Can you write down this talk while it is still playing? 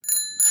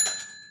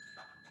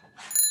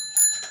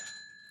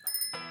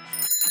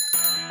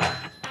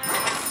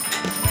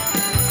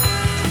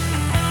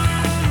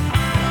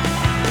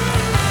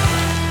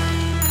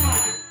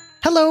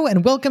Hello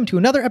and welcome to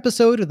another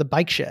episode of The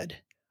Bike Shed,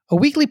 a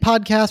weekly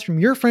podcast from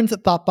your friends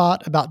at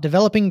Thoughtbot about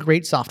developing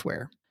great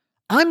software.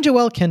 I'm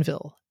Joel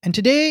Kenville, and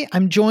today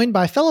I'm joined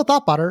by fellow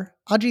Thoughtbotter,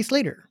 Aji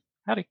Slater.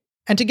 Howdy.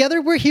 And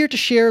together we're here to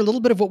share a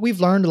little bit of what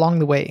we've learned along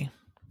the way.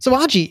 So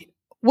Aji,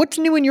 what's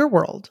new in your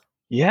world?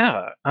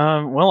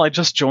 Well, I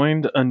just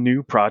joined a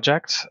new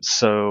project,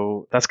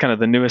 so that's kind of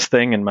the newest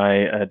thing in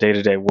my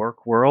day-to-day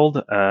work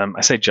world. I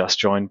say just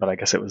joined, but I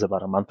guess it was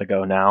about a month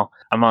ago now.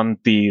 I'm on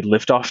the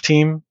Liftoff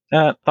team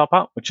at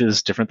Thoughtbot, which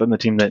is different than the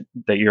team that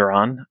you're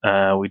on.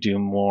 We do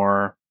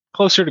more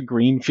closer to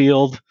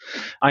greenfield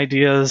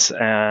ideas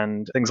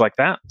and things like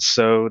that.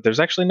 So there's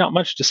actually not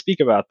much to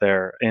speak about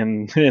there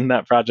in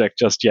that project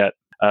just yet.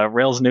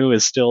 Rails New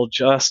is still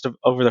just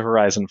over the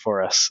horizon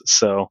for us.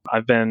 So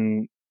I've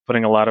been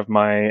putting a lot of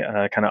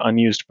my kind of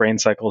unused brain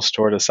cycles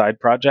toward a side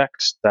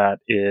project that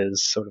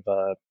is sort of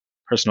a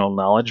personal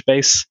knowledge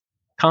base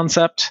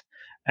concept.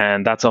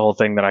 And that's a whole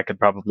thing that I could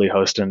probably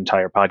host an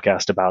entire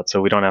podcast about.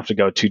 So we don't have to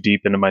go too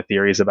deep into my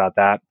theories about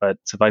that. But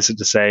suffice it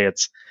to say,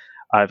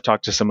 I've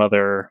talked to some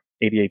other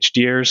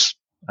ADHDers,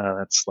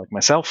 that's like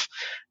myself,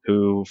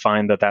 who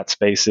find that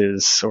space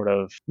is sort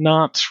of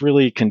not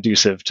really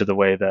conducive to the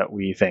way that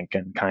we think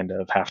and kind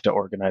of have to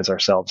organize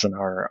ourselves in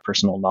our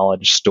personal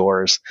knowledge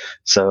stores.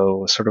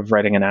 So sort of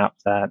writing an app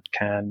that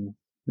can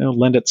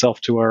lend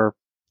itself to our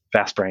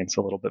fast brains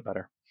a little bit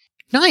better.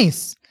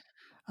 Nice.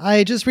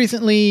 I just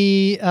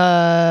recently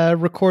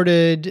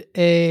recorded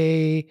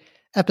a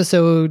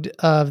episode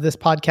of this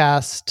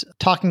podcast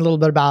talking a little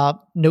bit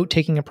about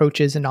note-taking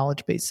approaches in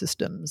knowledge-based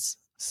systems.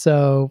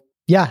 So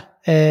yeah,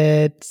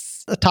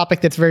 it's a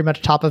topic that's very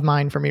much top of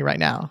mind for me right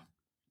now.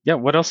 Yeah,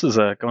 what else is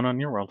going on in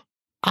your world?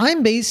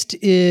 I'm based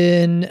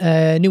in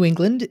New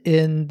England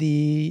in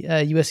the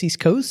U.S. East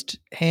Coast,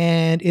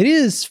 and it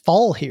is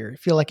fall here. I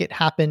feel like it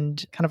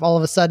happened kind of all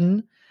of a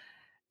sudden.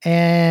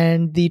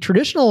 And the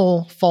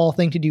traditional fall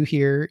thing to do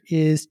here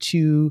is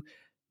to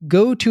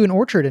go to an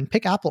orchard and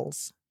pick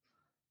apples.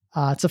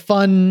 It's a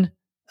fun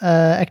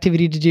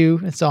activity to do.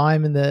 And so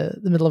I'm in the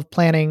middle of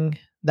planning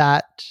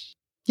that.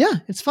 Yeah,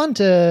 it's fun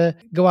to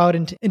go out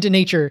into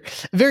nature.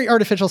 A very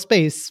artificial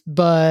space,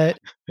 but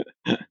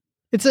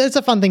it's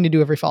a fun thing to do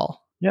every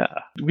fall. Yeah,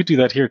 we do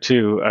that here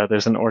too.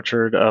 There's an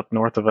orchard up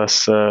north of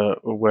us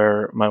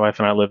where my wife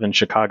and I live in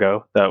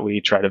Chicago that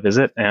we try to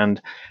visit.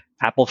 And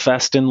Apple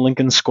Fest in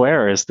Lincoln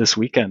Square is this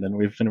weekend, and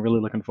we've been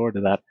really looking forward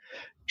to that.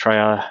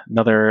 Try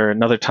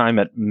another time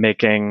at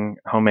making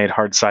homemade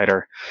hard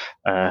cider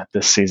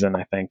this season,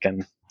 I think,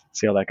 and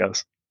see how that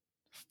goes.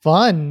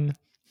 Fun.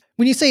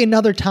 When you say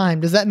another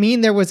time, does that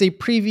mean there was a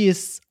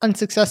previous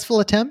unsuccessful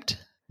attempt?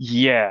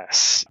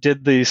 Yes.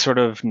 Did the sort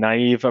of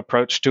naive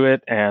approach to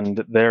it,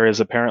 and there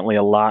is apparently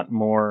a lot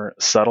more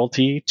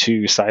subtlety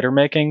to cider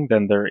making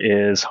than there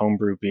is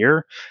homebrew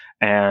beer.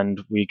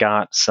 And we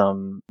got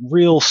some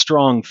real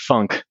strong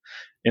funk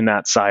in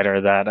that cider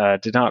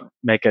that did not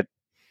make it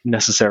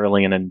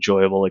necessarily an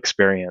enjoyable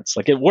experience.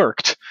 Like, it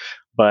worked,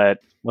 but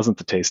wasn't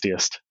the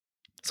tastiest.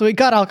 So it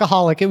got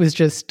alcoholic. It was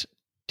just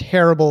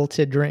terrible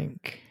to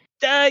drink.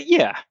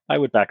 Yeah, I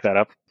would back that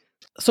up.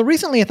 So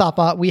recently at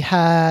Thoughtbot, we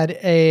had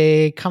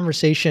a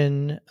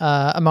conversation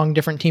among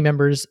different team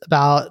members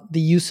about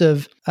the use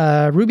of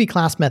Ruby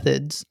class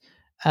methods,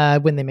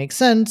 when they make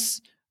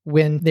sense,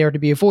 when they are to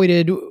be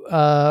avoided,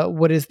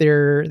 what is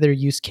their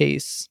use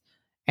case,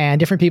 and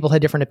different people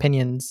had different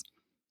opinions.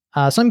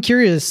 So I'm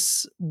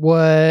curious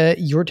what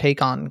your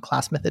take on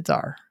class methods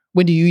are.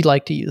 When do you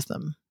like to use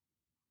them?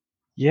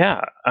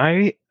 Yeah,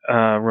 I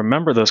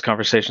remember those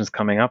conversations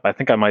coming up. I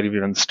think I might have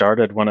even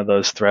started one of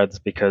those threads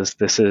because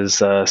this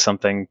is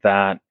something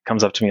that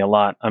comes up to me a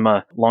lot. I'm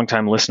a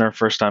longtime listener,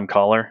 first-time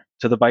caller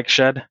to the Bike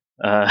Shed.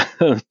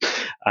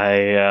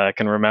 I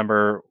can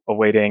remember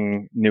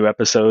awaiting new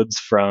episodes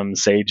from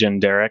Sage and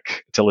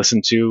Derek to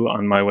listen to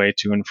on my way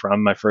to and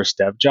from my first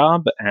dev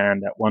job.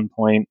 And at one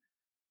point,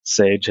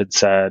 Sage had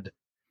said,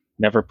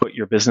 "Never put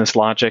your business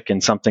logic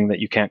in something that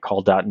you can't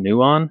call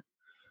 .new on."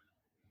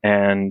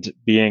 And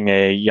being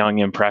a young,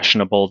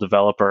 impressionable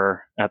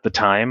developer at the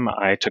time,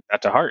 I took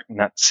that to heart. And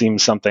that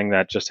seems something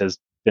that just has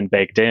been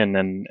baked in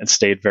and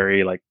stayed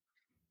very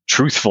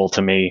truthful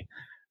to me.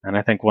 And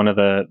I think one of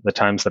the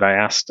times that I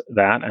asked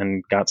that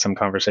and got some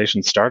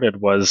conversation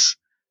started was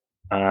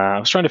I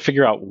was trying to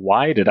figure out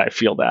why did I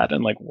feel that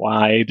and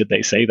why did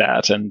they say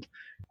that? And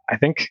I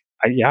think,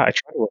 I try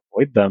to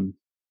avoid them.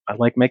 I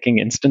like making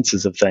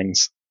instances of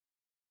things.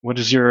 What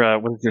is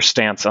your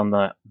stance on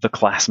the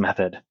class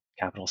method?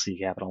 Capital C,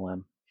 capital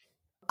M.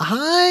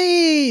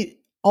 I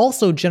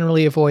also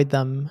generally avoid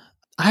them.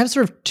 I have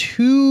sort of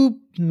two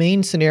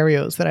main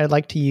scenarios that I'd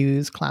like to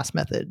use class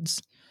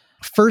methods.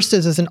 First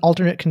is as an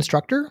alternate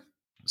constructor.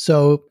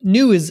 So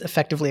new is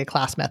effectively a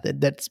class method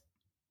that's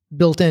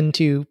built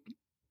into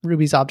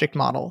Ruby's object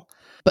model.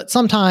 But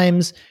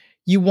sometimes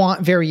you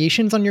want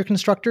variations on your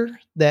constructor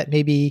that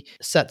maybe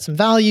set some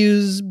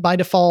values by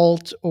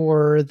default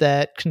or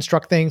that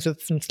construct things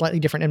with some slightly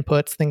different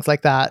inputs, things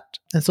like that.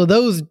 And so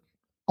those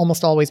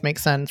almost always make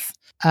sense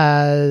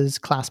as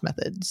class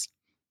methods.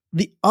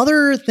 The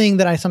other thing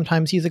that I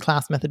sometimes use a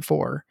class method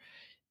for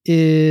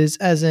is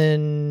as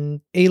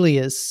an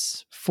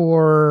alias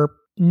for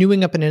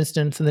newing up an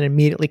instance and then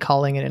immediately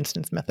calling an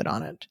instance method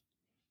on it.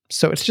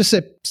 So it's just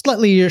a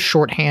slightly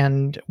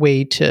shorthand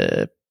way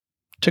to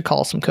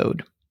call some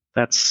code.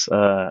 That's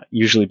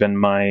usually been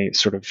my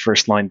sort of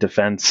first line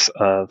defense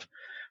of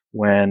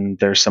when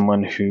there's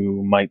someone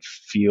who might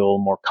feel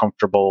more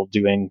comfortable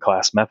doing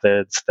class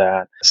methods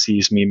that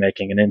sees me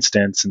making an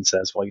instance and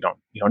says, well, you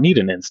don't need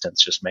an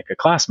instance, just make a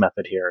class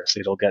method here. So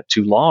it'll get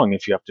too long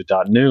if you have to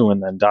dot new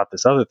and then dot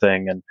this other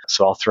thing. And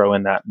so I'll throw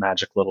in that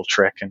magic little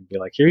trick and be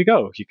like, here you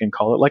go. You can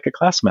call it like a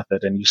class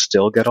method and you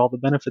still get all the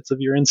benefits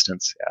of your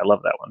instance. Yeah, I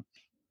love that one.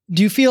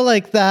 Do you feel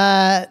like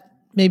that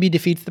maybe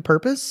defeats the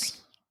purpose?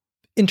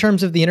 In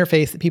terms of the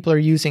interface that people are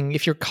using,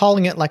 if you're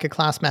calling it like a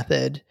class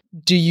method,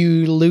 do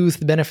you lose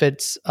the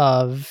benefits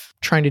of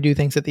trying to do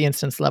things at the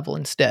instance level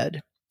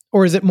instead?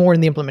 Or is it more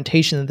in the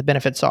implementation that the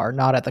benefits are,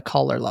 not at the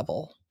caller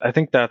level? I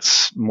think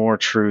that's more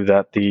true,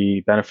 that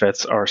the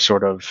benefits are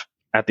sort of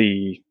at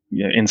the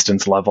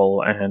instance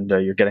level, and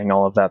you're getting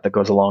all of that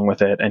goes along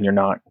with it, and you're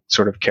not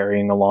sort of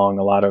carrying along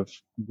a lot of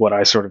what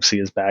I sort of see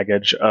as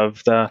baggage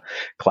of the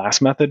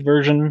class method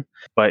version,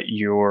 but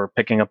you're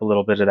picking up a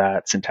little bit of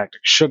that syntactic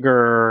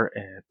sugar.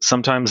 And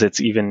sometimes it's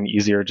even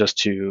easier just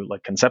to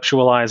like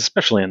conceptualize,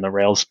 especially in the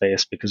Rails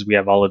space, because we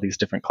have all of these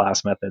different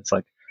class methods.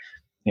 Like,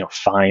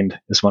 find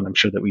is one I'm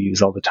sure that we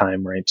use all the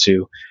time, right?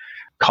 To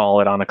call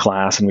it on a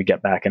class and we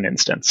get back an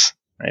instance,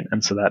 right?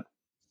 And so that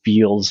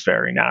feels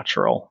very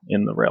natural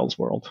in the Rails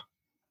world.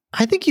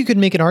 I think you could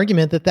make an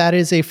argument that that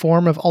is a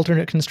form of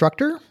alternate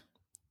constructor.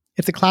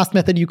 It's a class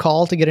method you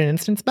call to get an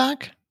instance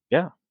back.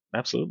 Yeah,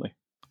 absolutely.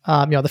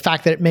 The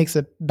fact that it makes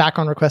a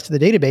background request to the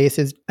database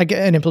is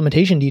an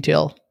implementation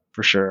detail.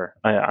 For sure.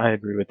 I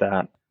agree with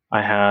that.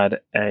 I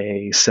had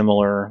a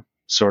similar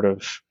sort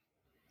of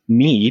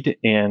need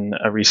in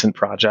a recent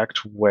project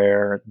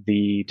where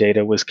the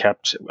data was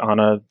kept on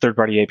a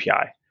third-party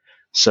API.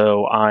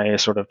 So I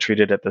sort of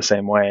treated it the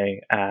same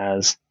way,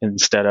 as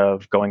instead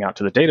of going out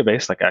to the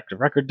database like Active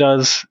Record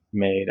does,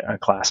 made a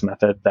class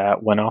method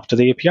that went off to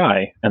the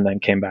API and then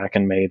came back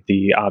and made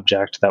the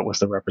object that was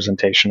the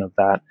representation of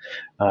that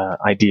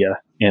idea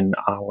in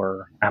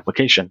our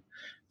application.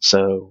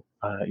 So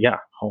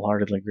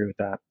wholeheartedly agree with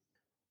that.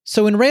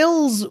 So in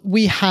Rails,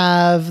 we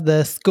have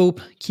the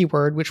scope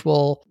keyword, which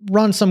will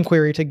run some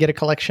query to get a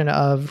collection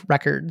of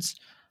records.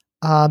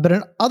 But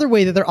another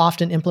way that they're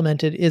often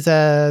implemented is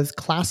as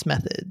class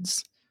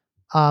methods,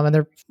 and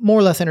they're more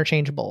or less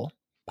interchangeable.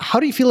 How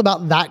do you feel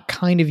about that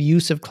kind of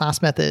use of class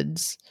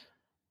methods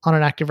on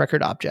an active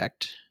record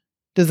object?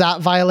 Does that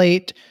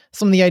violate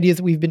some of the ideas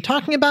that we've been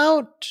talking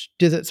about?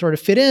 Does it sort of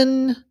fit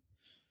in?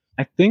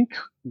 I think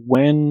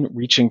when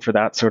reaching for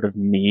that sort of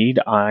need,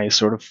 I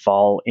sort of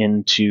fall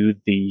into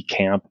the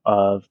camp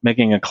of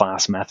making a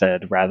class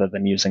method rather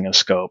than using a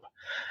scope.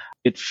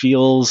 It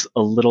feels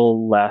a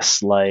little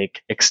less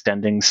like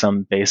extending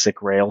some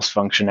basic Rails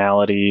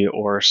functionality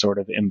or sort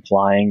of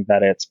implying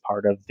that it's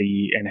part of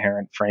the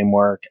inherent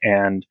framework,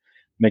 and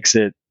makes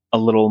it a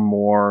little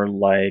more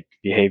like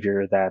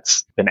behavior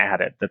that's been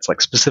added, that's like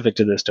specific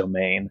to this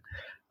domain,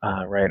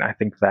 right? I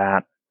think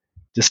that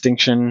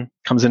distinction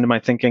comes into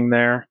my thinking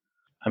there.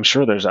 I'm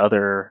sure there's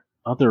other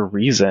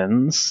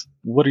reasons.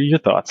 What are your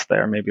thoughts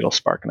there? Maybe it'll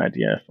spark an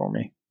idea for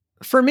me.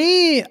 For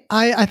me,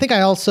 I think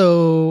I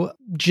also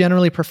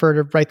generally prefer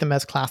to write them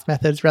as class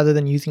methods rather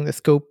than using the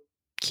scope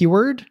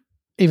keyword,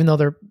 even though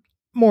they're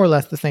more or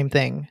less the same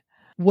thing.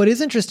 What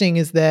is interesting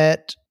is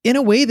that in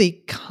a way,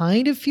 they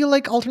kind of feel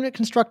like alternate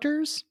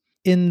constructors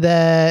in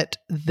that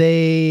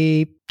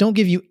they don't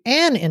give you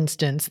an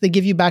instance, they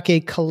give you back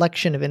a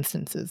collection of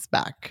instances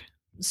back.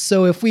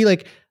 So if we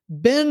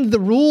bend the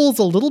rules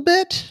a little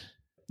bit,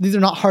 these are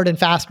not hard and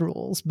fast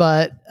rules,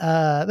 but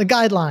the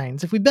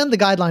guidelines, if we bend the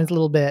guidelines a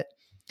little bit,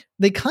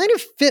 they kind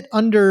of fit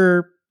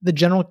under the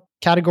general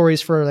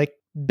categories for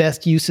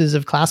best uses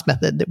of class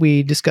method that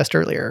we discussed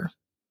earlier.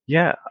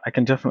 Yeah, I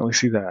can definitely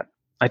see that.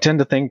 I tend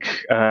to think,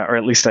 or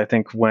at least I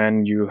think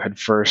when you had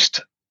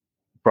first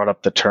brought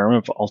up the term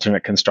of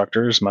alternate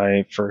constructors,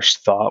 my first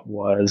thought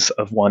was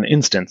of one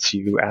instance.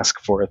 You ask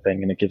for a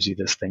thing and it gives you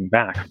this thing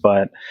back.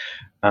 But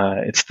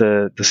it's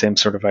the same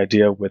sort of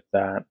idea with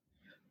that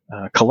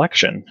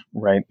collection,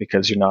 right?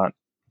 Because you're not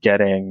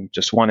getting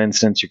just one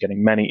instance, you're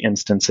getting many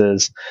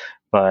instances,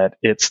 but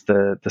it's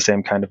the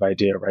same kind of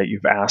idea, right?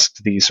 You've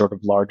asked the sort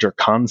of larger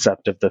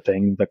concept of the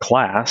thing, the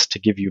class, to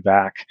give you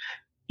back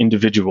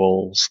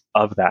individuals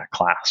of that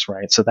class,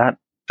 right? So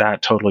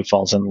that totally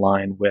falls in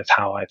line with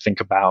how I think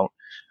about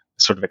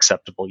sort of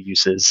acceptable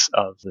uses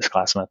of this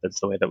class methods,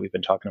 the way that we've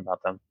been talking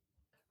about them.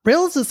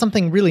 Rails is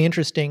something really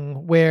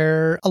interesting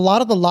where a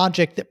lot of the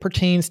logic that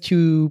pertains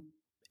to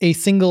a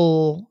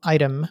single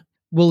item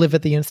will live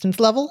at the instance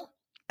level.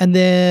 And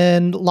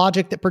then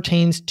logic that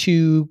pertains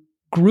to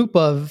group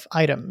of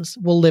items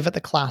will live at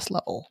the class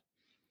level.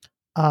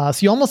 So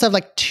you almost have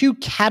two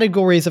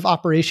categories of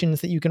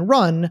operations that you can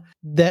run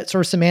that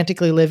sort of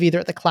semantically live either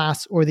at the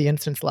class or the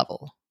instance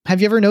level. Have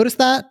you ever noticed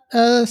that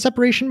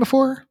separation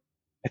before?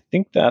 I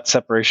think that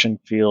separation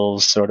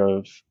feels sort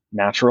of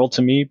natural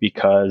to me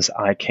because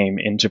I came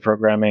into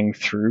programming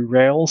through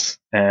Rails,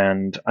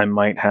 and I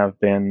might have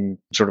been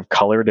sort of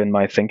colored in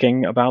my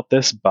thinking about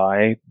this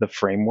by the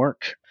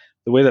framework.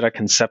 The way that I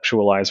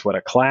conceptualize what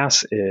a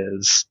class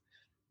is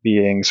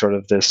being sort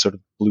of this sort of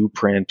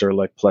blueprint or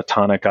like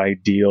platonic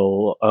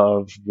ideal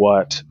of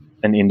what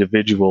an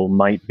individual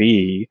might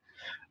be,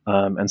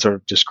 and sort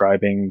of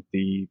describing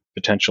the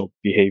potential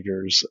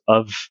behaviors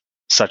of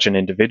such an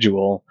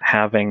individual,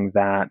 having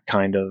that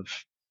kind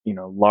of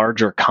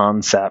larger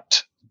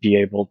concept be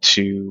able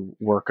to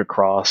work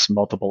across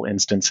multiple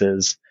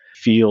instances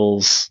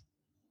feels,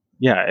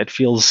 yeah, it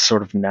feels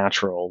sort of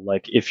natural.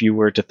 Like if you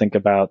were to think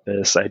about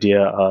this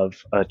idea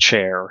of a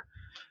chair,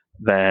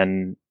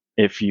 then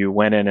if you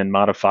went in and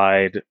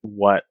modified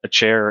what a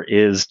chair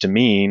is to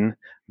mean,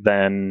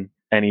 then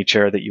any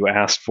chair that you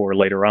asked for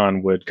later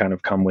on would kind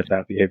of come with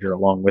that behavior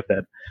along with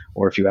it.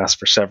 Or if you asked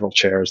for several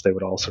chairs, they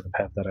would all sort of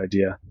have that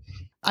idea.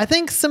 I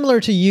think similar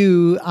to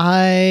you,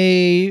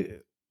 I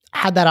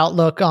had that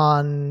outlook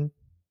on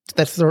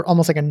that's sort of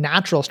almost like a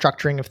natural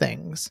structuring of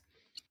things.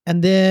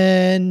 And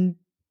then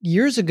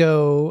years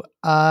ago,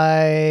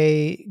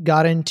 I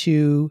got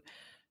into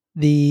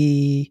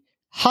the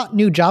hot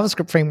new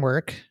JavaScript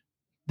framework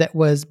that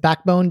was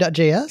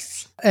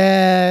Backbone.js.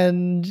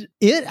 And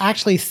it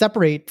actually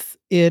separates,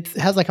 it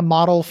has like a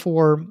model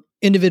for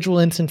individual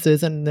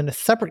instances and then a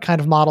separate kind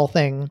of model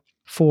thing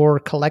for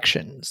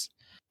collections.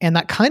 And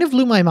that kind of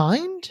blew my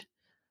mind.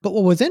 But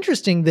what was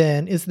interesting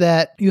then is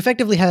that you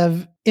effectively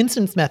have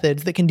instance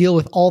methods that can deal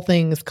with all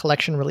things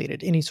collection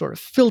related, any sort of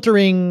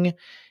filtering,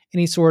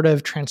 any sort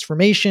of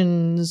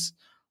transformations,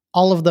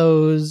 all of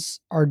those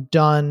are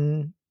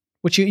done,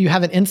 which you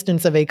have an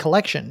instance of a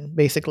collection,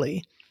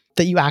 basically,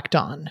 that you act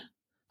on.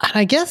 And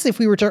I guess if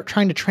we were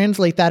trying to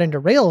translate that into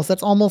Rails,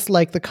 that's almost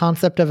like the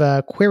concept of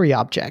a query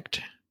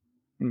object.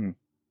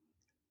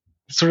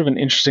 It's sort of an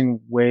interesting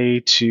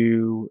way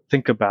to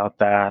think about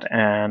that.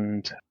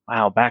 And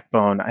wow,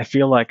 Backbone, I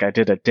feel like I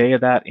did a day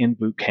of that in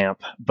boot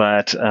camp,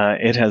 but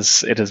it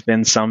has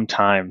been some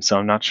time. So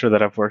I'm not sure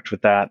that I've worked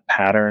with that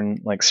pattern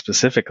like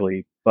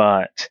specifically,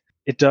 but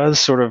it does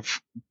sort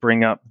of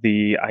bring up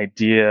the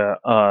idea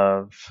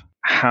of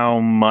how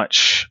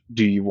much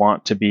do you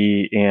want to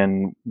be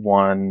in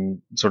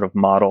one sort of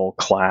model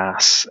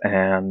class,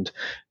 and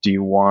do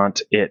you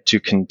want it to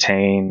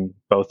contain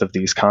both of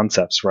these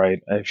concepts, right?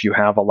 If you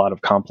have a lot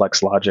of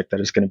complex logic that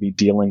is going to be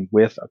dealing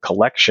with a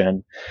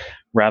collection,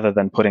 rather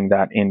than putting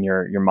that in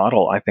your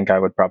model, I think I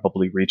would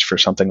probably reach for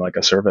something like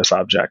a service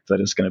object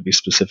that is going to be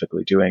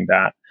specifically doing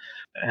that,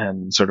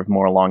 and sort of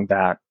more along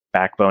that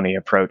backbone-y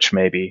approach,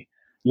 maybe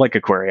like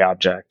a query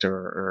object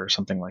or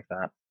something like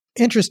that.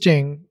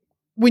 Interesting.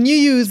 When you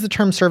use the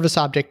term service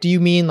object, do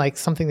you mean like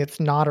something that's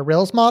not a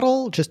Rails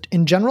model, just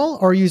in general?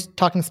 Or are you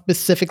talking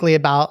specifically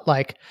about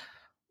like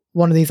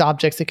one of these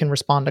objects that can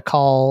respond to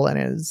call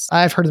and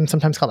I've heard them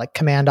sometimes called like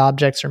command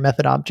objects or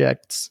method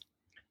objects.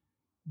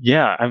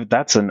 Yeah,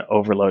 that's an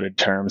overloaded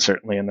term,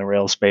 certainly in the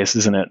Rails space,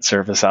 isn't it?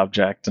 Service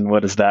object. And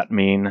what does that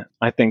mean?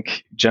 I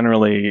think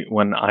generally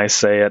when I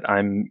say it,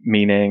 I'm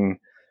meaning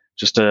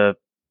just a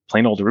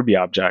plain old Ruby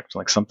object,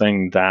 like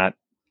something that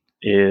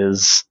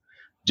is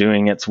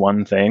doing its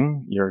one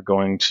thing. You're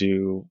going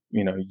to,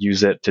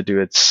 use it to do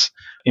its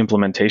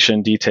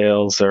implementation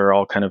details. They're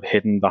all kind of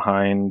hidden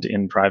behind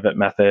in private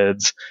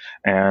methods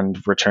and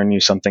return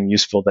you something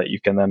useful that you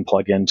can then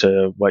plug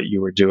into what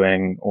you were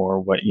doing or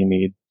what you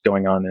need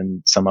going on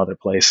in some other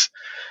place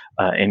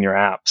in your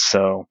app.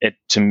 So it,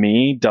 to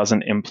me,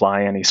 doesn't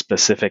imply any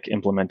specific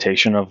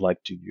implementation of like,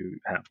 do you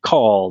have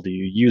call? Do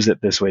you use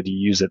it this way? Do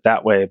you use it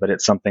that way? But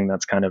it's something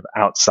that's kind of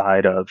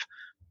outside of,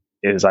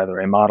 is either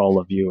a model,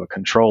 a view, a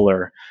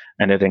controller,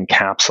 and it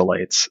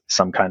encapsulates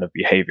some kind of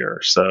behavior.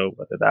 So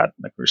whether that,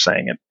 like we were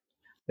saying, it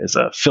is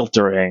a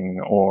filtering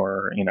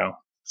or,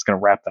 it's going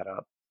to wrap that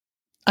up.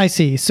 I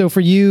see. So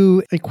for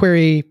you, a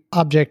query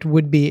object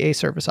would be a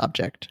service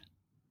object.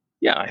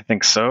 Yeah, I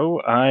think so.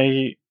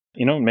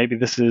 Maybe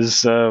this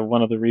is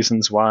one of the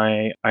reasons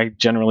why I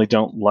generally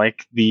don't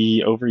like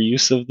the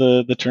overuse of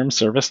the term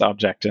service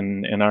object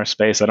in our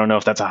space. I don't know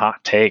if that's a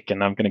hot take,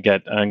 and I'm gonna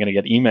get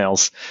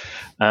emails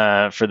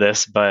for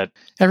this, but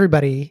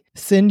everybody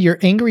send your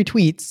angry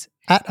tweets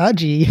at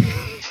Aji.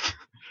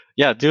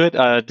 Yeah, do it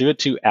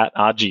to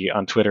 @Aji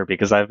on Twitter,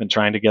 because I've been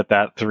trying to get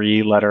that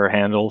 3-letter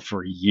handle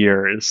for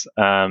years.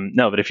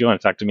 No, but if you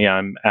want to talk to me,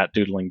 I'm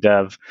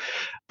 @DoodlingDev.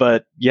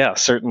 But yeah,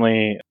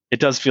 certainly it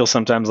does feel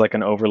sometimes like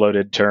an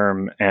overloaded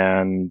term,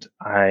 and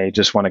I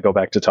just want to go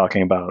back to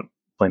talking about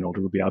plain old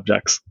Ruby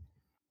objects.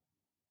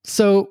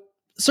 So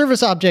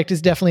service object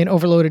is definitely an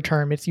overloaded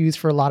term. It's used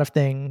for a lot of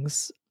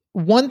things.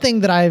 One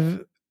thing that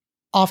I've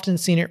often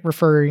seen it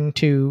referring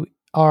to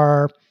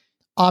are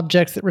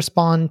objects that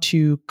respond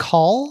to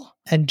call,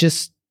 and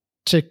just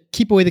to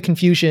keep away the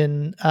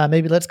confusion,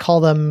 maybe let's call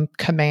them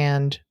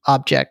command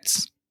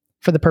objects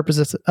for the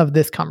purposes of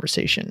this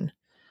conversation.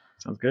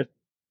 Sounds good.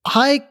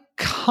 I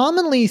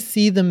commonly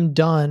see them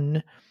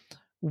done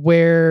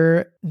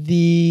where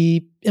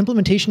the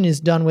implementation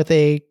is done with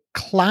a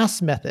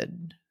class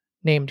method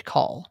named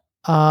call.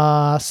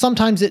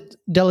 Sometimes it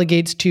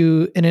delegates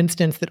to an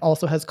instance that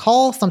also has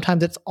call.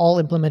 Sometimes it's all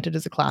implemented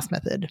as a class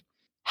method.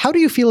 How do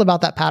you feel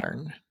about that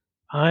pattern?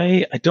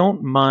 I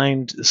don't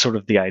mind sort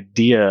of the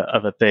idea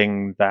of a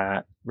thing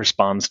that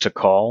responds to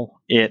call.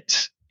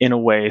 It, in a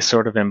way,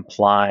 sort of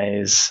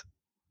implies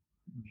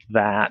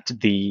that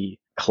the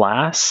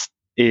class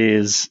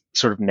is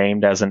sort of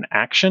named as an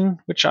action,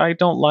 which I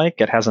don't like.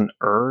 It has an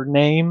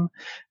name,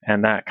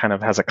 and that kind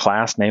of has a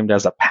class named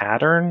as a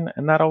pattern,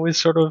 and that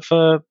always sort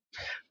of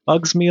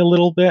bugs me a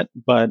little bit.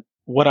 But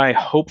what I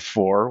hope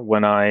for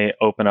when I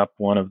open up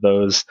one of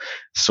those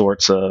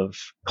sorts of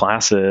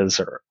classes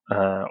or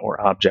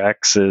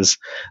objects is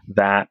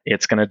that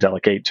it's going to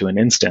delegate to an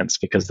instance,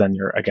 because then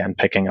you're again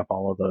picking up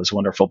all of those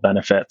wonderful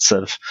benefits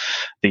of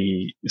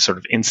the sort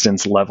of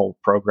instance level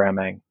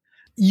programming.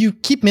 You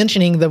keep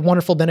mentioning the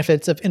wonderful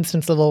benefits of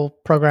instance level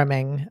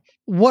programming.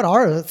 What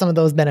are some of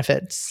those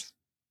benefits?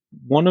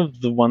 One of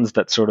the ones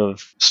that sort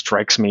of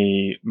strikes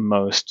me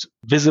most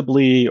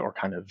visibly or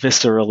kind of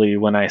viscerally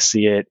when I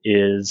see it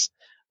is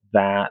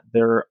that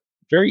they're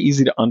very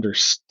easy to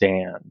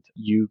understand.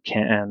 You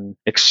can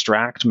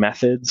extract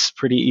methods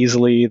pretty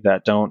easily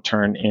that don't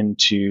turn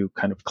into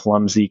kind of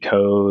clumsy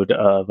code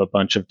of a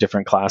bunch of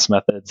different class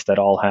methods that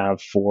all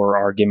have 4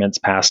 arguments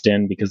passed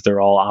in because they're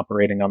all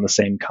operating on the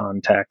same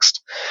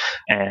context.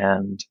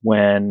 And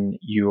when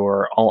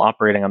you're all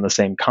operating on the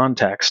same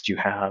context, you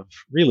have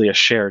really a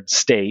shared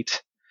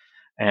state.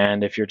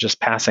 And if you're just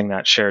passing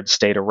that shared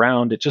state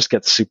around, it just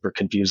gets super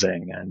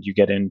confusing. And you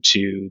get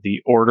into the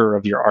order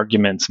of your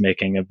arguments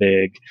making a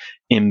big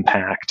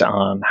impact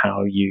on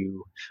how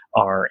you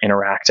are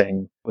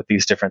interacting with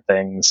these different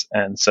things.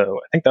 And so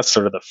I think that's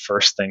sort of the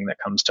first thing that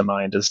comes to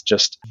mind is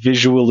just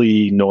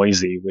visually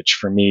noisy, which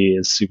for me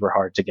is super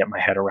hard to get my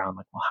head around.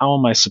 Like, well, how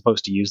am I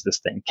supposed to use this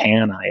thing?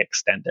 Can I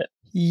extend it?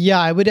 Yeah,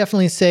 I would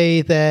definitely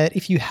say that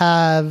if you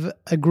have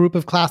a group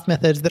of class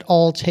methods that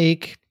all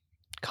take,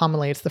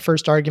 commonly it's the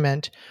first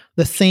argument,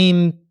 the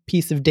same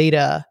piece of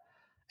data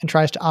and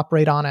tries to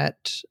operate on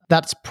it,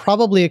 that's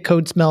probably a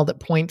code smell that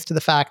points to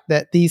the fact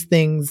that these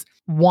things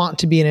want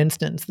to be an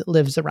instance that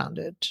lives around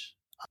it.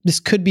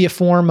 This could be a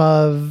form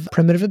of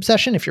primitive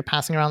obsession if you're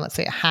passing around, let's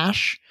say, a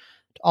hash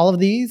to all of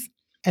these.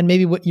 And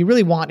maybe what you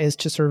really want is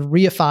to sort of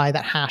reify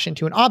that hash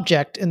into an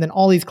object. And then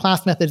all these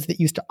class methods that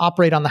used to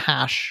operate on the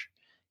hash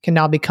can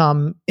now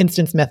become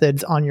instance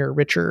methods on your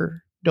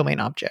richer domain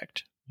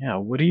object. Yeah,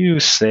 what do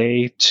you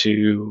say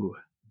to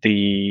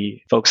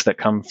the folks that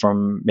come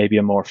from maybe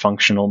a more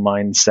functional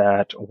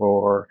mindset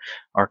or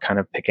are kind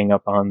of picking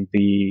up on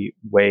the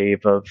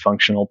wave of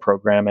functional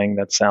programming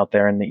that's out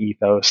there in the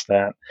ethos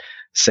that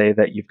say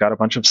that you've got a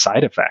bunch of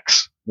side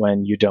effects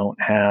when you don't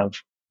have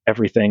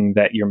everything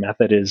that your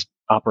method is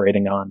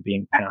operating on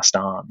being passed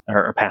on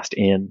or passed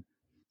in?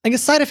 I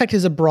guess side effect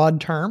is a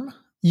broad term.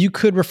 You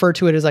could refer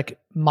to it as like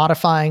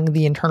modifying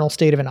the internal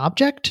state of an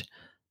object.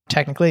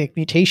 Technically,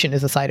 mutation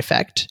is a side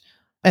effect.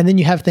 And then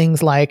you have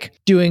things like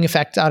doing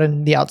effects out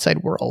in the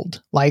outside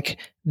world, like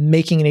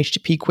making an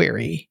HTTP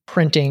query,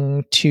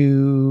 printing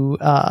to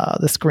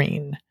the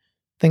screen,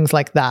 things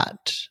like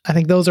that. I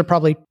think those are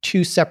probably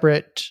 2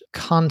 separate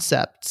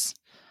concepts.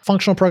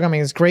 Functional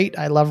programming is great.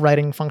 I love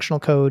writing functional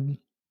code.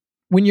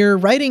 When you're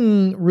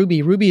writing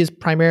Ruby, Ruby is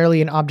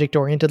primarily an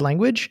object-oriented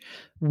language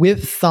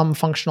with some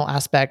functional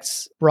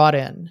aspects brought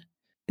in.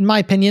 In my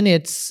opinion,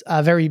 it's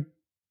a very,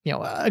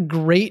 a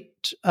great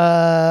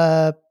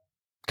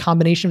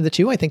combination of the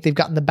two. I think they've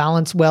gotten the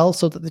balance well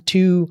so that the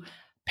two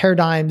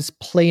paradigms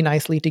play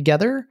nicely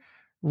together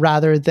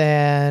rather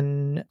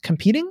than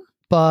competing.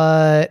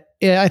 But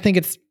I think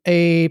it's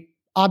a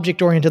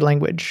object-oriented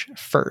language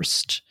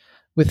first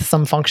with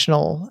some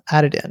functional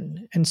added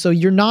in. And so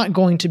you're not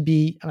going to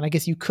be, I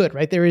guess you could,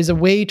 right? There is a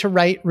way to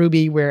write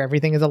Ruby where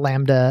everything is a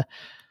lambda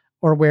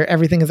or where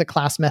everything is a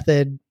class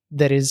method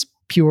that is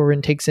pure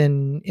and takes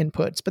in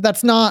inputs. But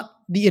that's not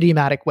the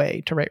idiomatic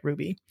way to write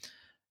Ruby.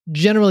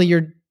 Generally,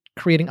 you're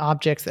creating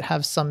objects that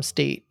have some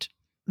state.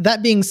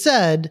 That being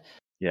said,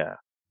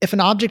 if an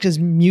object is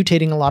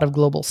mutating a lot of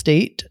global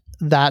state,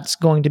 that's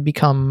going to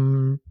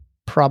become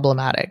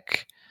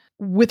problematic.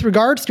 With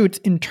regards to its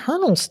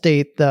internal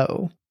state,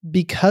 though,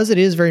 because it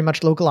is very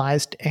much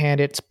localized and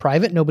it's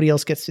private, nobody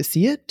else gets to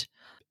see it.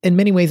 In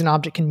many ways, an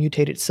object can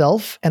mutate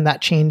itself, and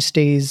that change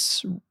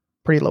stays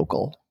pretty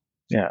local.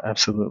 Yeah,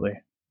 absolutely.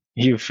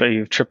 You've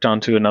tripped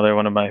onto another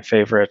one of my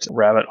favorite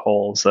rabbit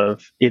holes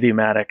of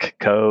idiomatic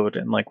code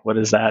and like, what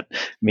does that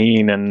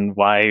mean and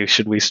why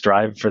should we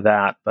strive for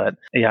that? But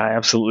yeah, I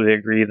absolutely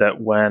agree that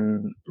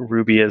when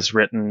Ruby is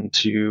written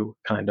to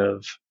kind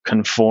of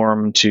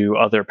conform to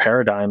other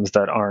paradigms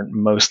that aren't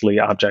mostly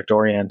object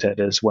oriented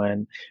is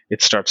when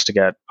it starts to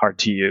get hard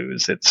to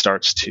use. It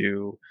starts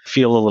to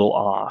feel a little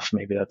off.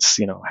 Maybe that's,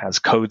 has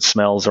code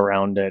smells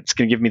around it. It's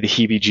going to give me the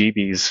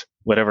heebie-jeebies,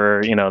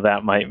 whatever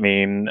that might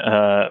mean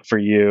for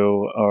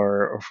you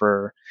or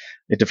for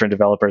the different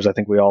developers. I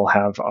think we all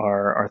have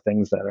our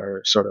things that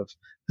are sort of,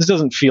 this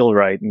doesn't feel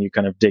right, and you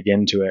kind of dig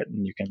into it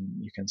and you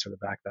can sort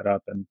of back that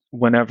up. And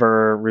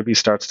whenever Ruby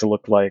starts to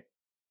look like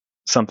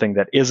something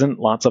that isn't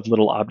lots of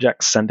little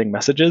objects sending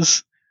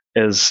messages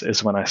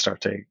is when I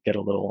start to get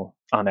a little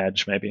on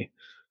edge, maybe.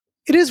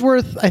 It is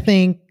worth, I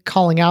think,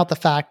 calling out the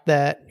fact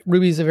that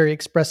Ruby is a very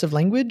expressive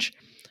language,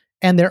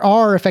 and there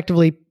are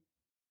effectively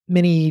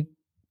many,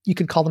 you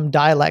could call them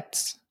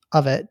dialects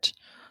of it.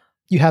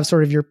 You have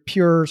sort of your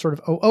pure sort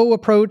of OO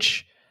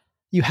approach.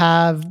 You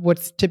have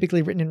what's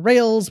typically written in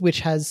Rails, which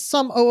has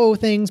some OO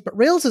things, but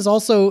Rails is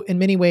also in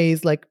many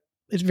ways like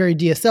it's very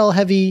DSL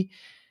heavy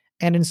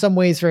and in some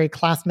ways very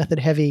class method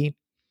heavy.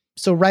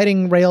 So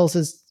writing Rails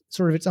is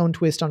sort of its own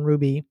twist on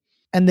Ruby.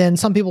 And then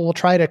some people will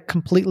try to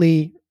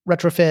completely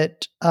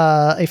retrofit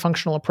a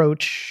functional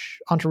approach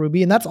onto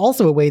Ruby. And that's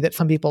also a way that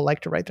some people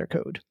like to write their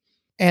code.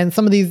 And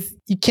some of these,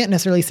 you can't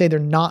necessarily say they're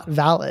not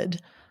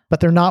valid, but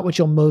they're not what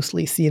you'll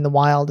mostly see in the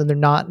wild. And they're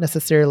not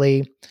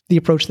necessarily the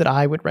approach that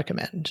I would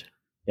recommend.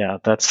 Yeah,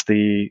 that's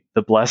the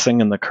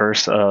blessing and the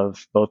curse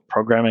of both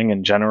programming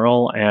in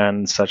general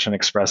and such an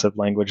expressive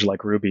language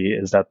like Ruby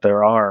is that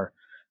there are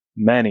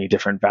many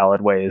different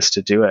valid ways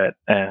to do it.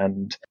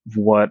 And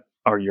what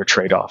are your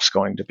trade-offs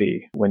going to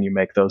be when you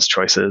make those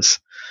choices?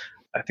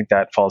 I think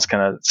that falls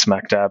kind of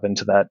smack dab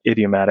into that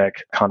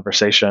idiomatic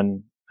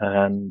conversation.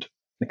 And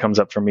it comes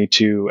up for me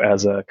too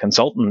as a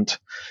consultant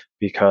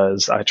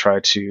because I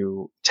try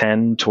to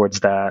tend towards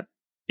that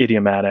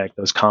idiomatic,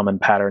 those common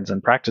patterns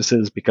and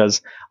practices,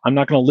 because I'm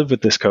not going to live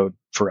with this code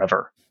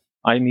forever.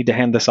 I need to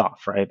hand this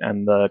off, right?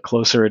 And the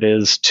closer it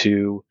is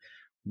to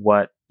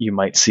what you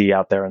might see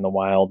out there in the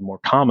wild more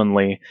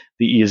commonly,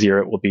 the easier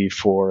it will be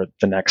for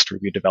the next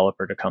Ruby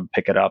developer to come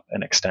pick it up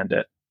and extend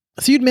it.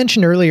 So you'd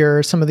mentioned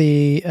earlier some of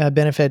the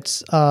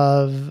benefits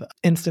of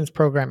instance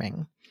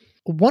programming.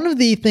 One of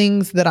the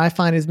things that I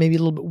find is maybe a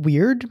little bit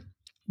weird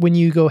when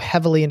you go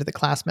heavily into the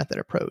class method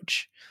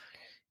approach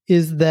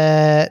is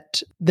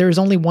that there's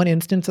only one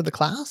instance of the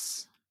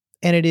class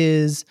and it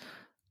is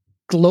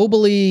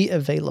globally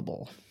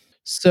available.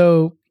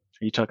 So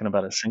are you talking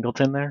about a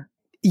singleton there?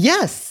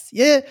 Yes.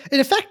 Yeah. In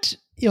effect,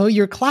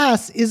 your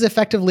class is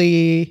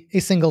effectively a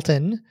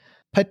singleton,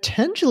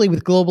 potentially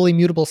with globally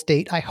mutable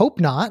state. I hope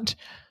not,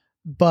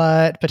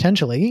 but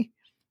potentially,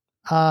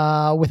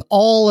 with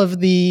all of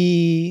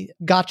the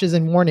gotchas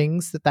and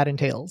warnings that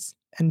entails.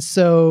 And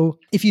so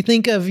if you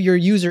think of your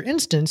user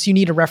instance, you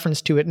need a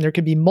reference to it, and there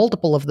could be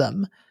multiple of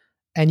them,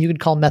 and you could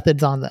call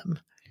methods on them.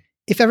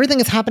 If everything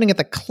is happening at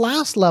the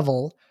class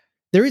level,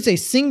 there is a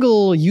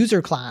single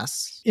user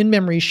class in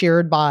memory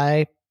shared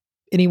by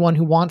anyone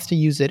who wants to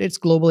use it. It's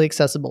globally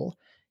accessible.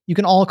 You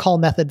can all call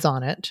methods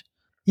on it.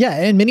 Yeah,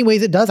 in many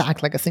ways, it does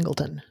act like a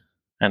singleton.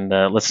 And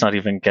let's not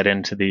even get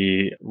into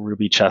the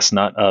Ruby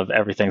chestnut of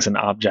everything's an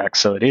object.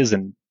 So it is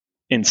an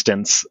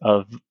instance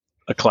of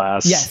a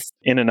class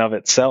in and of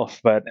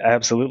itself, but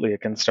absolutely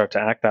it can start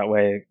to act that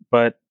way.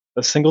 But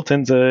a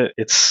singleton's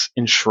it's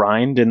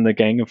enshrined in the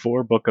Gang of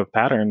Four book of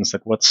patterns.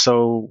 Like what's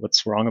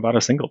wrong about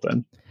a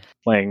singleton?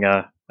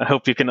 I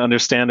hope you can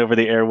understand over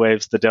the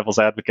airwaves the devil's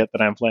advocate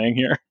that I'm playing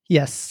here.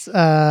 Yes.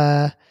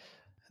 There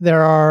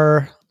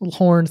are little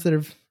horns that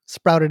have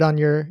sprouted on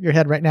your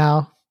head right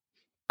now.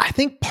 I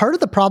think part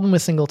of the problem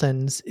with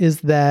singletons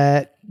is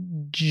that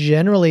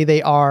generally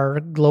they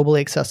are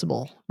globally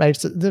accessible, right?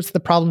 So that's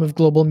the problem of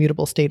global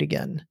mutable state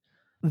again.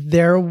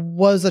 There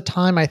was a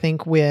time, I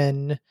think,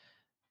 when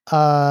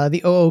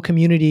the OO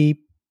community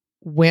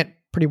went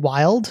pretty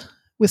wild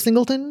with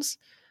singletons,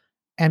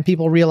 and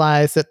people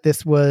realized that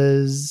this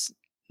was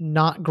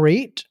not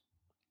great.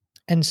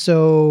 And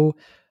so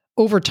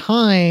over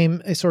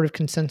time, a sort of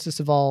consensus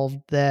evolved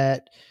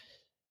that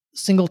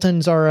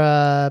singletons are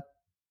a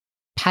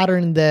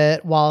pattern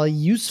that, while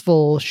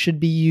useful, should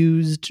be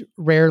used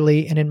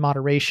rarely and in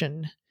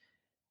moderation.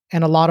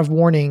 And a lot of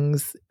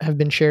warnings have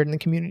been shared in the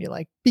community,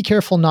 like be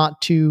careful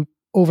not to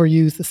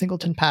overuse the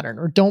singleton pattern,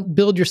 or don't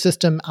build your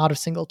system out of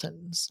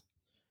singletons.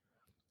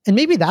 And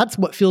maybe that's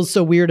what feels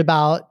so weird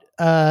about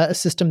a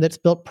system that's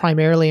built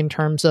primarily in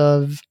terms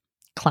of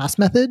class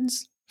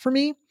methods for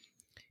me,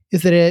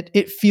 is that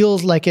it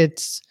feels like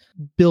it's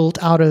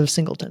built out of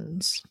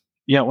singletons.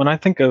 Yeah, when I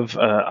think of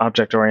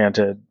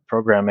object-oriented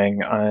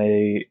programming,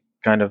 I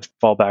kind of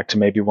fall back to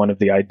maybe one of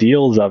the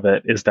ideals of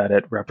it is that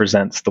it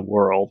represents the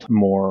world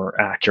more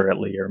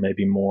accurately or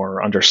maybe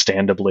more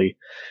understandably.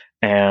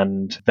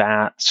 And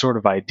that sort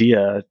of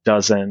idea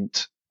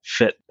doesn't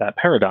fit that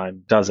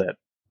paradigm, does it?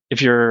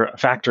 If you're a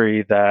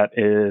factory that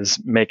is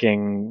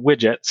making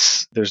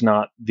widgets, there's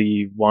not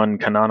the one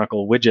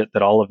canonical widget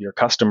that all of your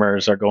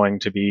customers are going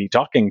to be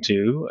talking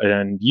to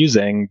and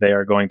using. They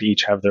are going to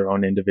each have their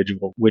own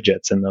individual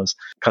widgets, and those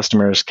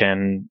customers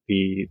can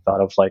be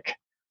thought of like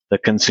the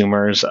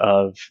consumers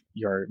of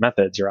your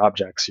methods, your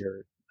objects,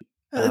 your...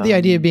 The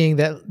idea being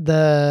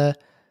that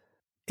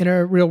in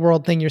a real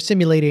world thing you're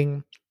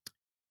simulating,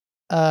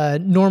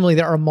 normally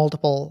there are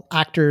multiple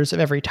actors of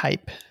every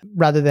type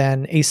rather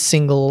than a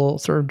single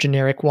sort of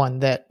generic one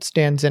that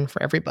stands in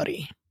for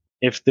everybody.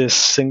 If this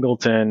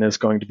singleton is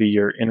going to be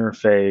your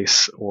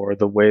interface or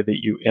the way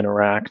that you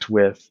interact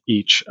with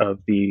each of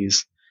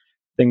these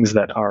things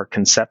that are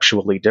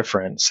conceptually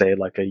different, say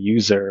like a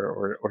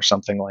user or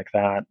something like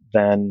that,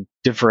 then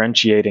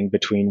differentiating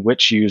between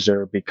which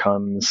user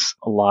becomes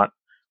a lot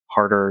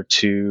harder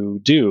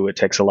to do. It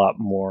takes a lot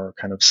more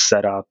kind of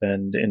setup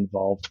and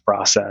involved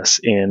process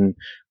in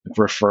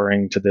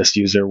referring to this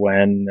user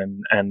when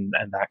and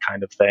that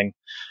kind of thing.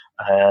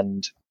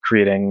 And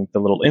creating the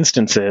little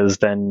instances,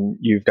 then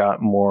you've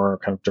got more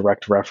kind of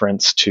direct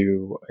reference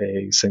to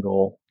a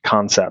single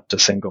concept, a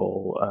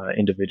single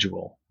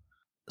individual.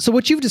 So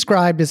what you've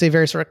described is a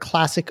very sort of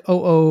classic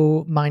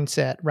OO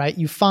mindset, right?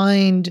 You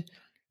find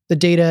the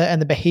data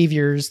and the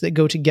behaviors that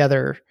go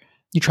together.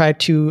 You try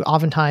to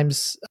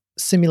oftentimes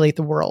simulate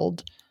the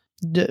world,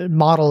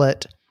 model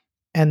it,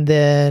 and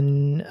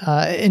then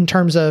in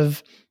terms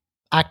of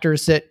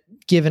actors that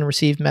give and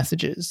receive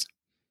messages.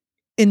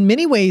 In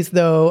many ways,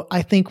 though,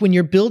 I think when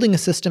you're building a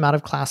system out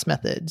of class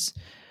methods,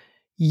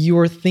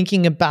 you're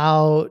thinking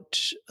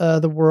about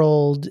the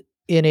world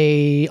in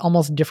a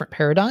almost different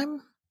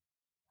paradigm.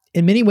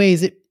 In many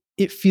ways,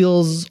 it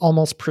feels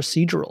almost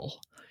procedural.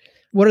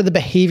 What are the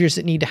behaviors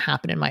that need to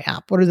happen in my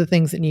app? What are the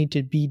things that need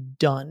to be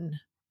done?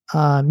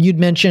 You'd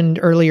mentioned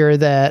earlier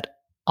that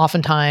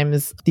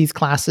oftentimes these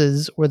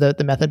classes or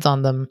the methods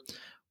on them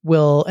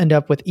will end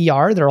up with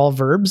ER. They're all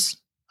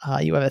verbs.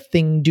 You have a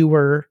thing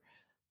doer,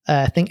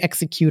 thing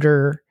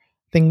executor,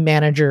 thing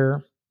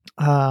manager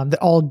that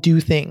all do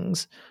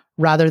things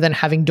rather than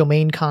having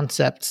domain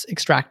concepts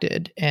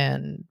extracted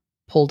and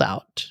pulled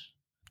out.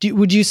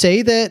 Would you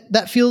say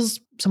that feels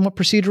somewhat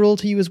procedural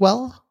to you as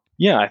well?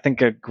 Yeah, I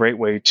think a great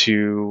way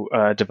to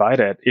divide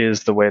it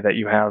is the way that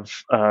you have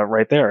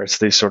right there. It's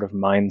these sort of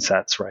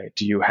mindsets, right?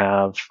 Do you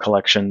have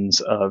collections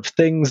of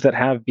things that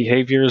have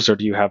behaviors, or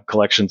do you have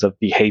collections of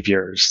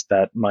behaviors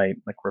that might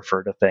like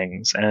refer to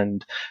things?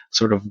 And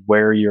sort of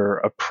where you're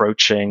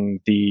approaching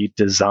the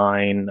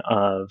design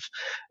of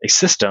a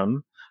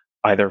system,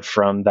 either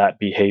from that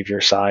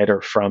behavior side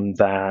or from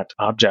that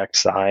object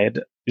side,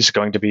 is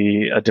going to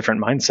be a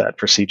different mindset.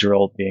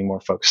 Procedural being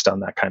more focused on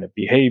that kind of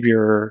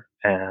behavior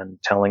and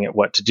telling it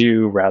what to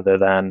do rather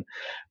than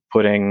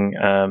putting,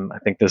 I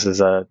think this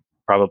is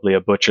probably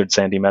a butchered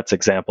Sandy Metz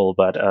example,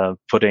 but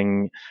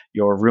putting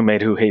your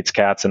roommate who hates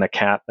cats and a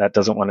cat that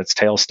doesn't want its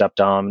tail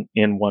stepped on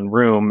in one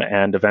room,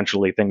 and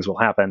eventually things will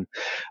happen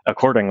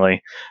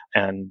accordingly.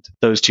 And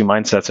those two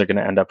mindsets are going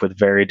to end up with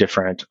very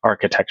different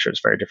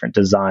architectures, very different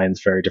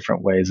designs, very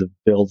different ways of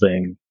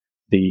building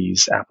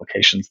these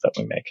applications that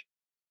we make.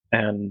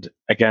 And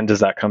again,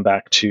 does that come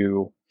back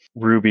to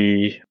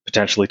Ruby,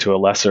 potentially to a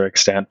lesser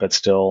extent, but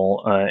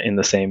still in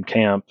the same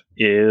camp,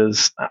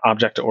 is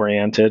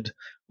object-oriented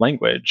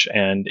language,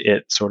 and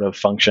it sort of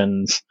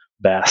functions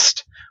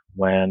best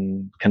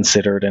when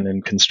considered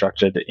and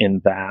constructed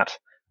in that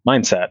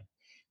mindset.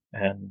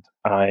 And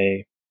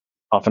I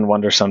often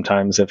wonder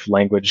sometimes if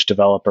language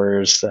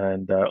developers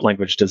and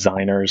language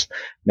designers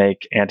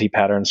make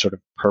anti-patterns sort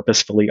of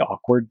purposefully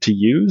awkward to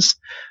use.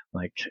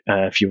 Like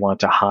if you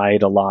want to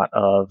hide a lot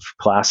of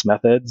class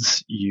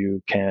methods,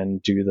 you can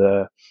do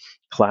the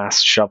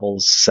class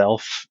shovels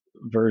self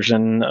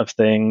version of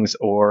things,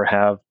 or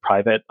have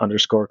private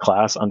underscore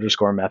class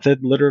underscore method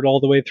littered all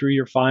the way through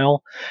your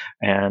file.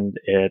 And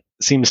it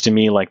seems to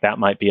me like that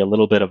might be a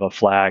little bit of a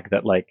flag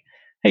that, like,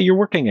 hey, you're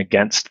working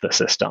against the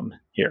system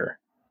here.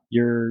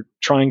 You're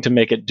trying to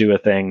make it do a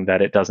thing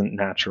that it doesn't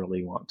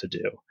naturally want to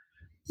do.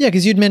 Yeah,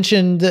 because you'd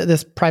mentioned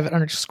this private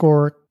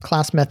underscore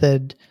class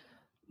method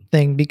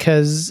thing,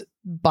 because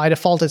by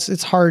default,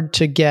 it's hard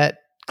to get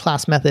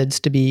class methods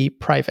to be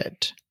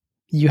private.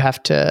 You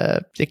have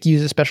to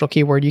use a special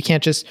keyword. You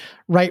can't just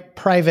write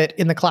private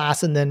in the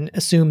class and then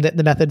assume that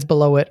the methods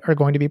below it are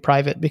going to be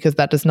private, because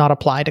that does not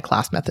apply to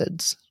class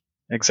methods.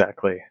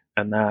 Exactly.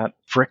 And that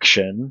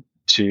friction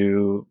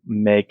to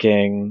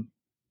making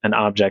an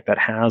object that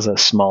has a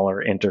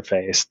smaller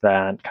interface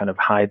that kind of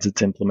hides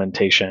its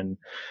implementation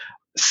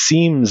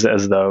seems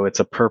as though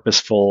it's a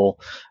purposeful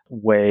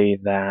way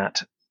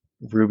that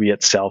Ruby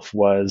itself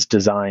was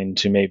designed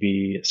to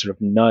maybe sort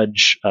of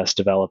nudge us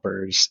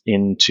developers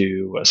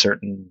into a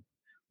certain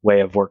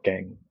way of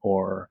working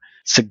or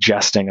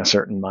suggesting a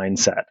certain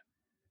mindset.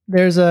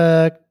 There's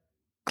a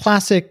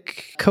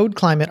classic Code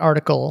Climate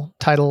article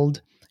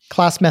titled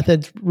 "Class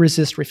Methods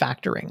Resist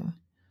Refactoring."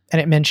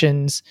 And it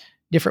mentions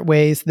different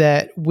ways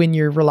that when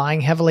you're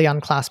relying heavily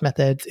on class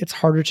methods, it's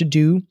harder to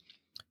do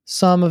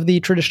some of the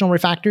traditional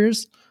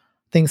refactors,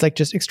 things like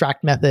just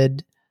extract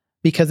method,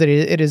 because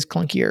it is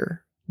clunkier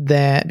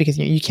than, because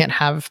you can't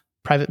have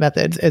private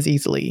methods as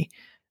easily.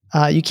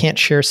 You can't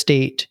share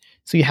state,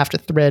 so you have to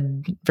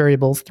thread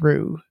variables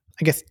through.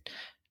 I guess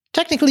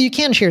technically you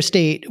can share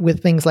state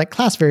with things like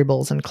class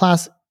variables and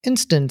class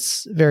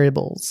instance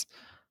variables.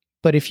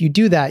 But if you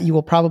do that, you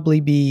will probably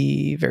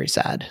be very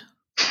sad.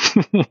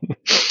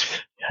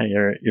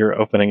 Yeah,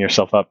 you're opening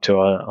yourself up to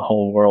a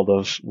whole world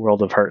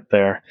of hurt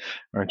there,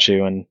 aren't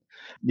you? And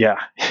yeah,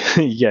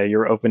 yeah,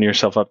 you're opening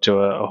yourself up to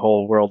a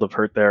whole world of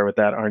hurt there with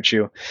that, aren't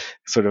you?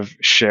 Sort of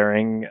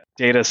sharing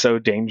data so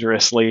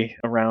dangerously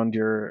around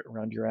your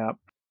app.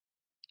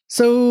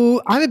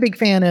 So I'm a big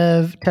fan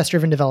of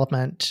test-driven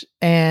development.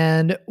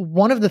 And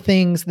one of the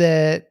things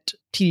that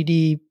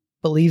TDD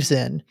believes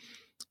in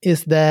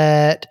is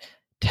that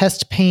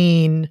test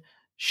pane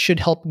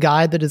should help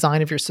guide the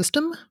design of your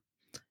system,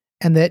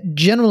 and that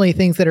generally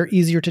things that are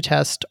easier to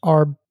test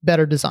are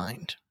better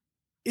designed.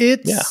 Yeah.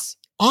 It's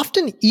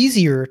often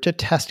easier to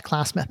test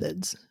class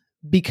methods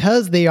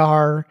because they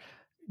are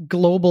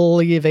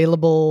globally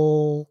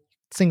available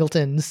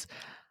singletons.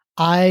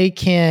 I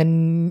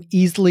can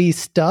easily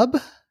stub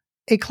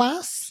a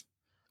class,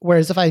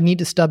 whereas if I need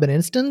to stub an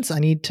instance, I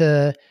need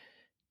to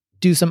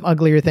do some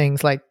uglier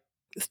things like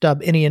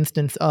stub any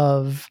instance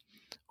of,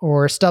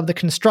 or stub the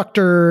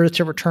constructor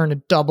to return a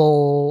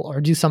double,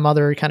 or do some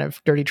other kind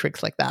of dirty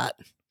tricks like that.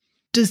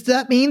 Does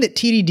that mean that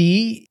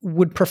TDD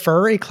would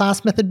prefer a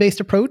class method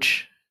based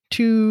approach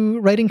to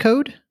writing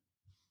code?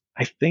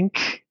 I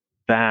think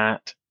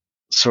that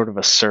sort of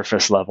a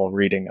surface level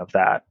reading of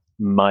that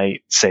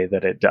might say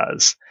that it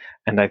does.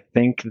 And I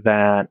think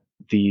that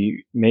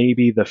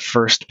maybe the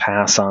first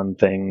pass on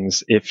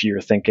things, if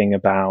you're thinking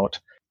about,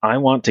 I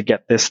want to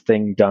get this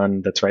thing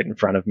done that's right in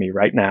front of me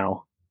right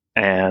now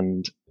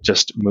and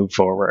just move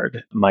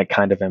forward, might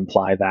kind of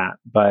imply that.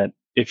 But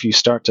if you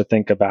start to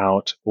think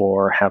about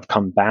or have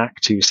come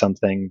back to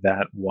something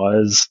that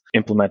was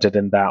implemented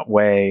in that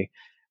way,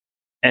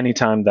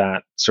 anytime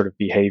that sort of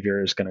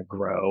behavior is going to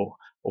grow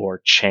or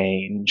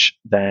change,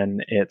 then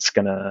it's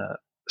going to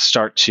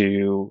start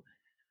to,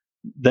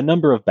 the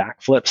number of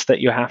backflips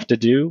that you have to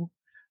do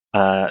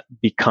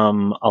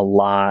become a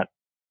lot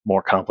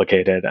more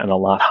complicated and a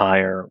lot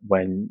higher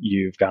when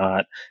you've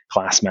got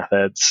class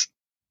methods.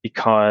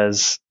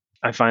 Because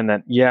I find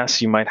that,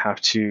 yes, you might have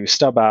to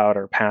stub out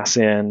or pass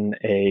in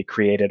a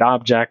created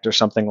object or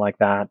something like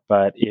that.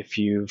 But if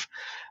you've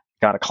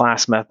got a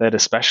class method,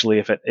 especially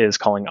if it is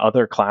calling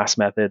other class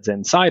methods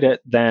inside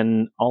it,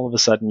 then all of a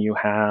sudden you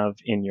have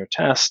in your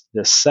test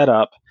this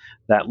setup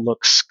that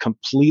looks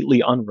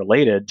completely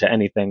unrelated to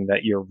anything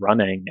that you're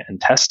running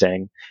and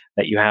testing,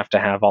 that you have to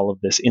have all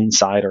of this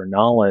insider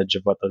knowledge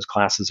of what those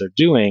classes are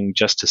doing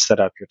just to set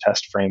up your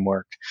test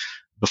framework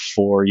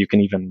before you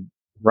can even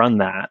run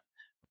that.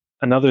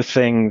 Another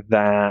thing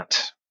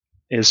that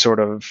is sort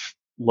of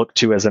looked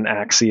to as an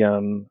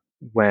axiom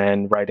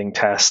when writing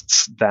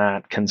tests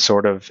that can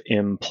sort of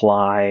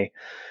imply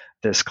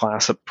this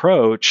class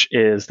approach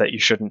is that you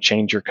shouldn't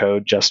change your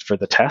code just for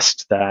the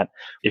test. That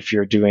if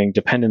you're doing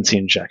dependency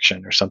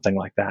injection or something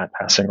like that,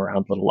 passing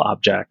around little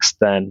objects,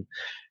 then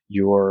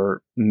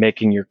you're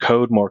making your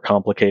code more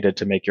complicated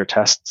to make your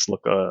tests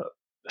look a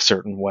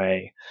certain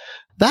way.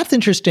 That's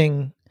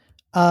interesting.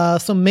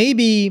 So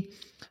maybe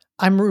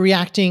I'm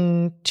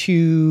reacting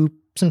to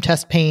some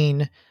test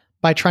pane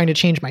by trying to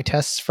change my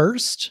tests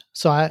first.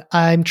 So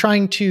I'm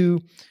trying to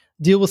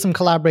deal with some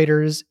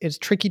collaborators. It's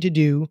tricky to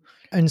do.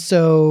 And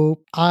so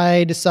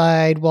I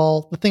decide,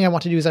 well, the thing I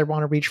want to do is I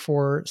want to reach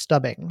for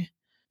stubbing.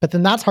 But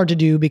then that's hard to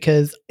do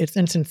because it's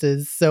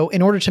instances. So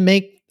in order to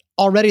make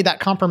already that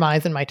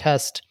compromise in my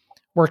test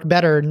work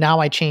better, now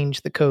I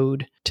change the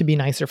code to be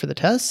nicer for the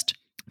test,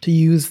 to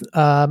use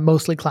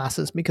mostly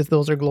classes because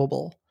those are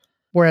global.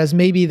 Whereas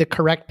maybe the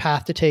correct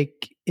path to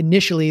take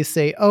initially is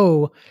say,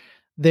 oh,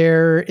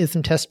 there is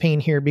some test pane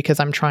here because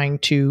I'm trying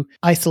to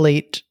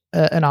isolate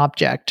an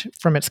object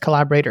from its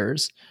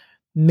collaborators.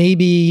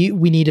 Maybe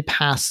we need to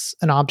pass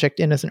an object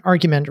in as an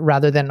argument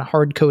rather than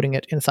hard coding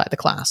it inside the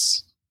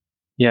class.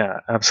 Yeah,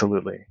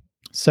 absolutely.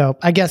 So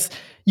I guess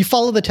you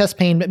follow the test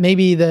pane, but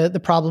maybe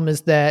the problem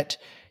is that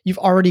you've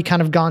already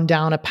kind of gone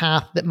down a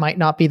path that might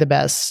not be the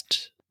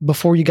best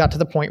before you got to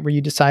the point where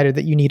you decided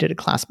that you needed a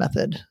class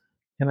method.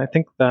 And I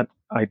think that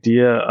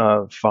idea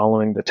of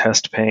following the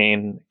test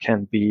pane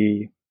can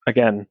be,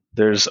 again,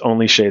 there's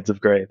only shades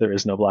of gray. There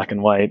is no black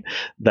and white,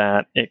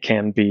 that it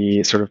can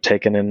be sort of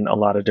taken in a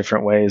lot of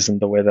different ways. And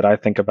the way that I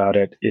think about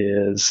it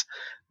is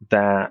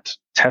that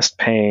test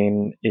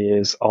pane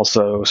is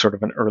also sort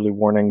of an early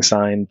warning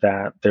sign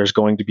that there's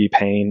going to be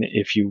pain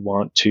if you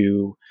want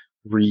to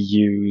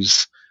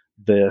reuse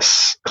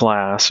this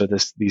class or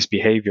these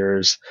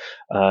behaviors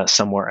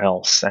somewhere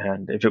else.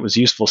 And if it was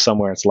useful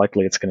somewhere, it's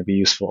likely it's going to be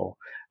useful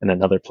in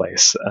another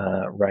place,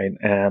 right?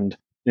 And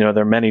there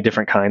are many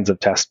different kinds of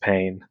test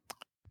pane.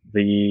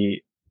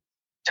 The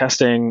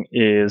testing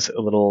is a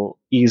little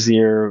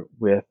easier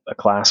with a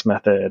class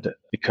method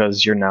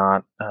because you're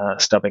not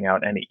stubbing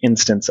out any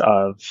instance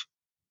of,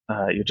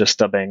 you're just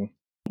stubbing.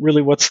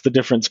 Really, what's the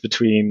difference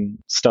between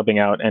stubbing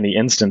out any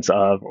instance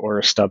of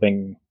or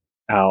stubbing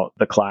out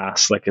the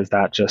class? Like, is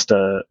that just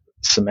a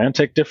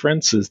semantic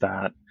difference? Is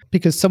that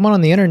because someone on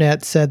the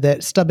internet said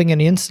that stubbing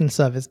an instance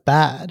of is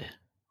bad?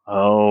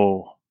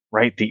 Oh,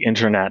 right, the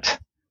internet.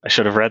 I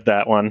should have read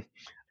that one.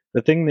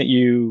 The thing that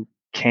you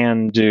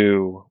can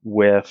do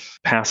with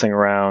passing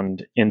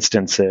around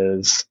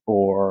instances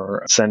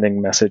or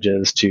sending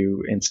messages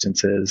to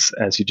instances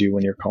as you do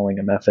when you're calling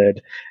a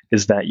method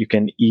is that you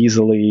can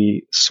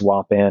easily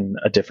swap in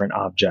a different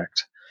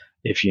object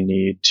if you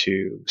need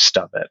to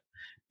stub it.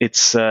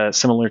 It's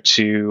similar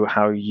to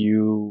how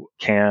you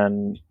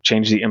can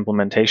change the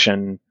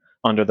implementation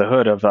under the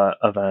hood of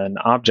an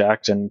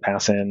object and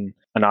pass in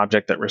an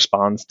object that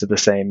responds to the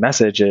same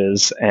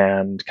messages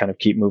and kind of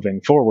keep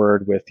moving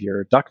forward with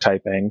your duck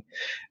typing,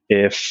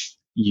 if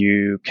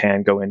you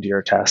can go into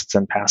your tests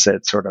and pass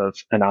it sort of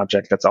an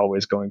object that's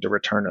always going to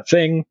return a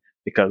thing,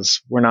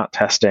 because we're not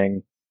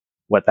testing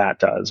what that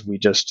does. We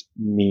just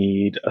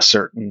need a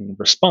certain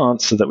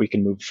response so that we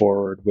can move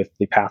forward with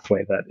the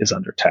pathway that is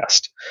under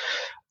test.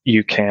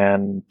 You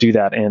can do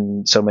that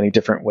in so many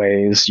different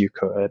ways. You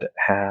could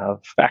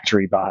have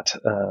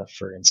FactoryBot,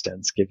 for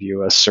instance, give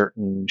you a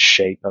certain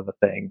shape of a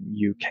thing.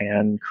 You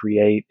can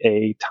create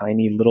a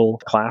tiny little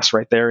class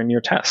right there in your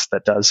test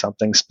that does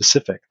something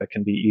specific that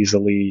can be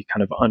easily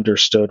kind of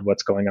understood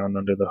what's going on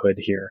under the hood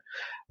here.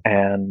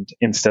 And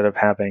instead of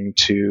having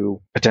to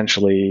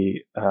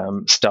potentially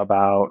stub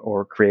out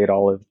or create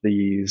all of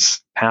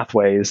these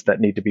pathways that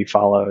need to be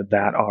followed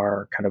that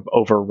are kind of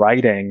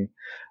overriding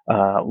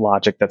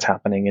logic that's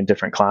happening in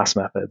different class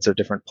methods or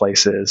different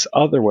places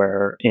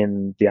otherwhere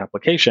in the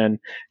application,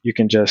 you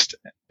can just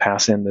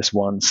pass in this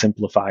one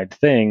simplified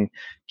thing,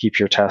 keep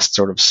your test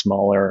sort of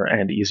smaller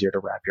and easier to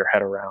wrap your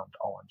head around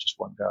all in just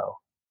one go.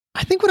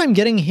 I think what I'm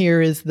getting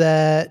here is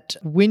that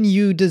when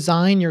you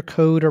design your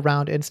code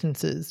around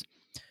instances,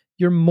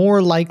 you're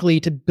more likely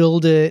to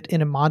build it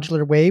in a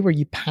modular way where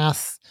you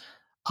pass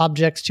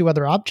objects to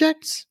other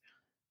objects.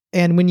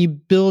 And when you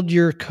build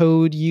your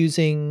code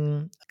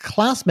using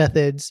class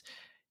methods,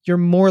 you're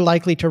more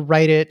likely to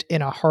write it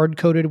in a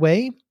hard-coded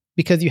way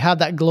because you have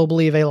that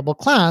globally available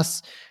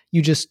class.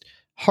 You just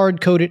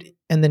hard-code it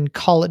and then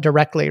call it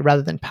directly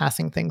rather than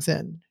passing things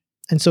in.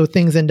 And so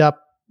things end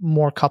up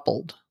more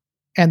coupled.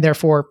 And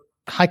therefore,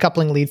 high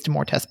coupling leads to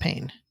more test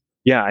pain.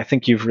 Yeah, I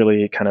think you've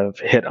really kind of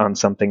hit on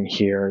something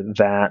here,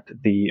 that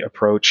the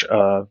approach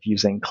of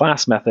using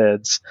class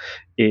methods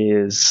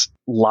is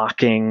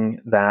locking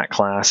that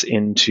class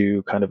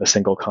into kind of a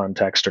single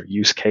context or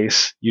use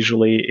case.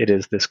 Usually it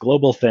is this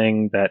global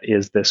thing that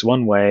is this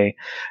one way,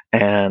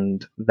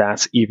 and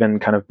that's even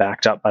kind of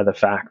backed up by the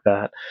fact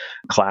that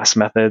class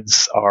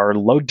methods are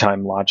load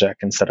time logic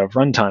instead of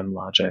runtime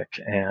logic,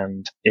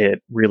 and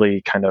it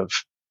really kind of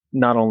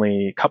not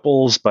only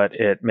couples, but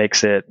it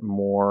makes it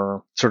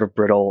more sort of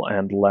brittle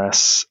and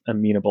less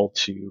amenable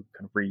to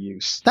kind of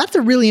reuse. That's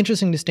a really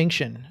interesting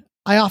distinction.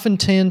 I often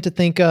tend to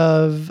think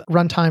of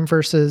runtime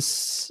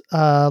versus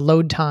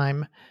load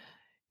time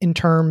in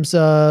terms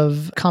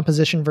of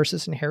composition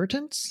versus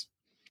inheritance.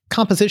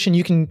 Composition,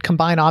 you can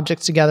combine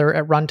objects together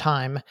at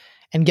runtime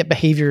and get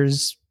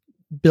behaviors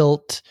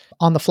built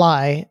on the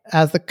fly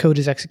as the code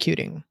is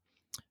executing.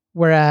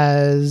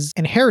 Whereas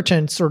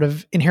inheritance sort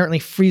of inherently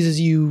freezes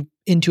you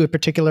into a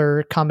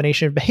particular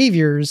combination of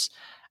behaviors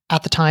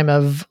at the time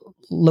of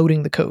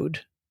loading the code.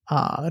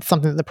 It's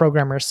something that the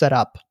programmer has set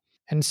up.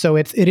 And so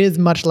it is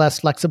much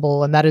less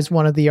flexible. And that is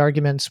one of the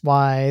arguments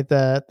why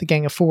the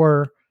Gang of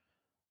Four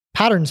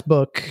patterns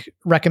book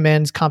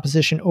recommends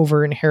composition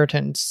over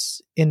inheritance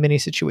in many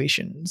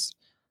situations,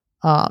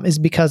 is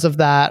because of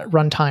that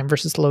runtime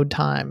versus load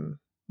time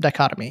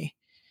dichotomy.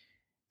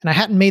 And I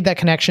hadn't made that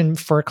connection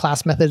for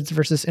class methods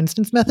versus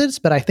instance methods,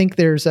 but I think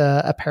there's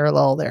a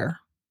parallel there.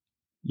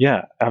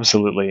 Yeah,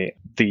 absolutely.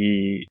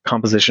 The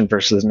composition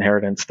versus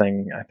inheritance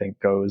thing, I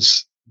think,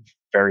 goes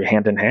very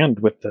hand in hand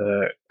with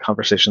the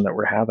conversation that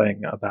we're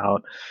having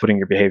about putting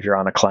your behavior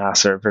on a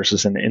class or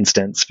versus an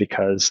instance,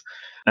 because,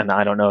 and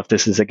I don't know if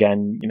this is,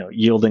 again,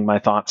 yielding my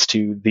thoughts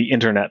to the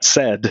internet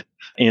said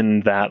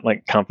in that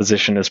like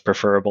composition is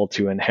preferable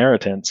to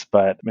inheritance,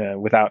 but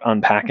without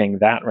unpacking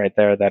that right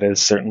there, that is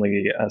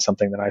certainly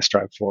something that I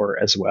strive for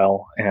as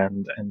well.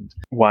 And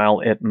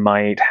while it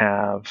might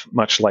have,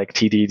 much like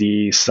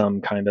TDD,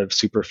 some kind of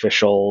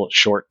superficial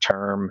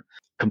short-term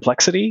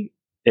complexity,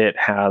 it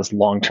has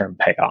long-term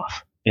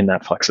payoff in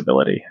that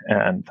flexibility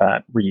and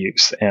that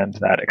reuse and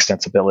that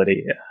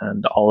extensibility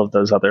and all of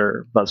those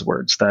other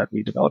buzzwords that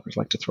we developers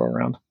like to throw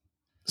around.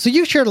 So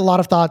you've shared a lot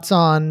of thoughts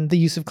on the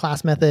use of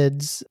class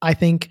methods. I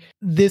think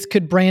this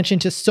could branch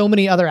into so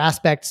many other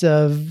aspects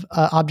of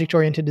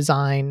object-oriented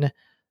design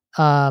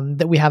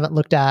that we haven't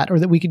looked at, or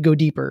that we could go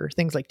deeper.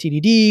 Things like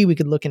TDD, we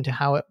could look into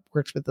how it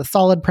works with the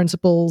solid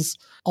principles,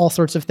 all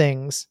sorts of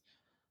things.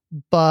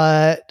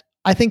 But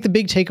I think the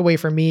big takeaway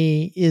for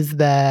me is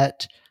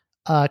that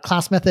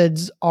class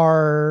methods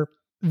are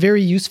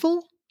very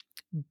useful,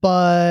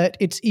 but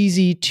it's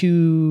easy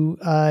to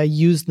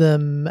use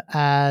them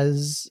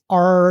as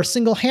our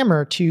single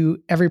hammer to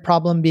every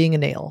problem being a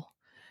nail.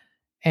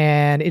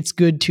 And it's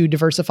good to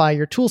diversify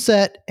your tool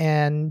set.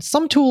 And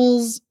some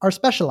tools are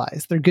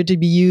specialized. They're good to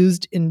be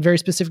used in very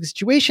specific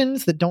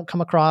situations that don't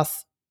come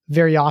across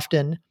very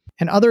often.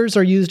 And others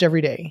are used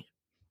every day.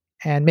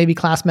 And maybe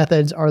class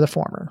methods are the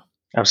former.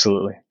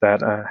 Absolutely.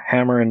 That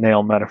hammer and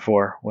nail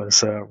metaphor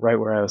was right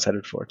where I was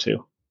headed for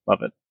too. Love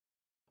it.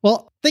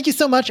 Well, thank you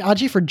so much,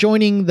 Aji, for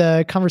joining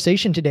the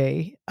conversation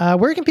today.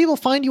 Where can people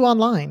find you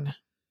online?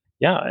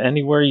 Yeah,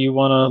 anywhere you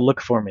want to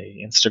look for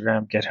me.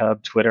 Instagram,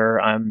 GitHub,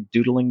 Twitter. I'm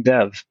doodling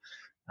dev.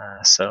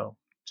 So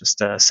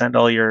just send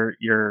all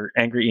your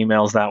angry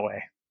emails that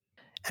way.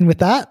 And with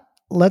that,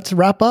 let's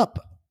wrap up.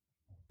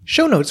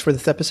 Show notes for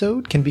this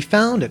episode can be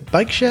found at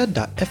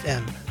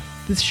bikeshed.fm.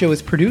 This show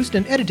is produced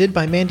and edited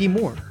by Mandy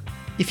Moore.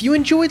 If you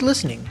enjoyed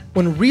listening,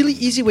 one really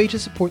easy way to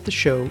support the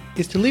show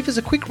is to leave us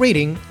a quick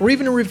rating or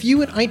even a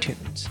review in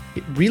iTunes.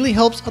 It really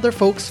helps other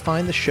folks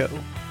find the show.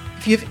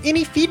 If you have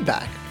any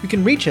feedback, you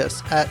can reach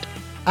us at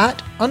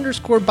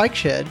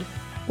 @_bikeshed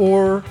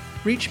or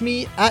reach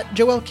me at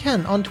Joel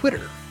Ken on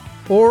Twitter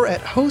or at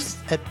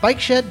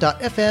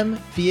hosts@bikeshed.fm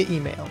via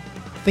email.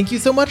 Thank you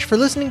so much for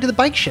listening to The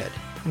Bike Shed,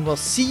 and we'll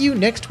see you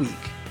next week.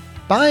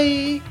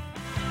 Bye!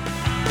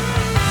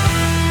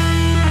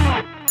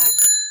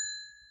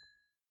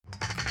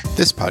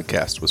 This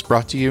podcast was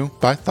brought to you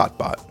by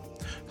Thoughtbot.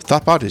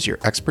 Thoughtbot is your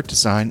expert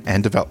design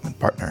and development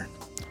partner.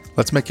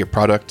 Let's make your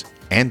product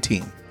and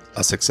team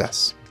a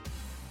success.